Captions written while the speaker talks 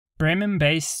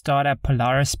Bremen-based startup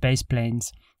POLARIS Spaceplanes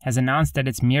has announced that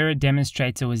its MIRA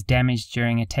demonstrator was damaged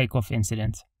during a takeoff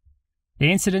incident.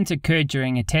 The incident occurred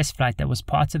during a test flight that was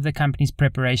part of the company's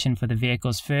preparation for the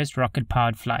vehicle's first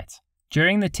rocket-powered flight.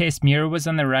 During the test, MIRA was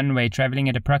on the runway traveling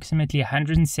at approximately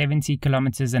 170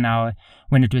 km an hour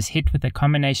when it was hit with a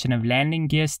combination of landing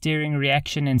gear steering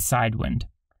reaction and side wind.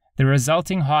 The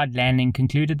resulting hard landing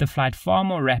concluded the flight far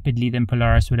more rapidly than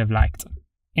Polaris would have liked.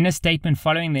 In a statement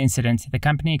following the incident, the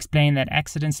company explained that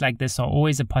accidents like this are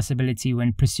always a possibility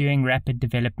when pursuing rapid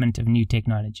development of new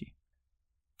technology.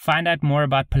 Find out more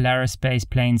about POLARIS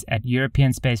Spaceplanes at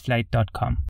europeanspaceflight.com.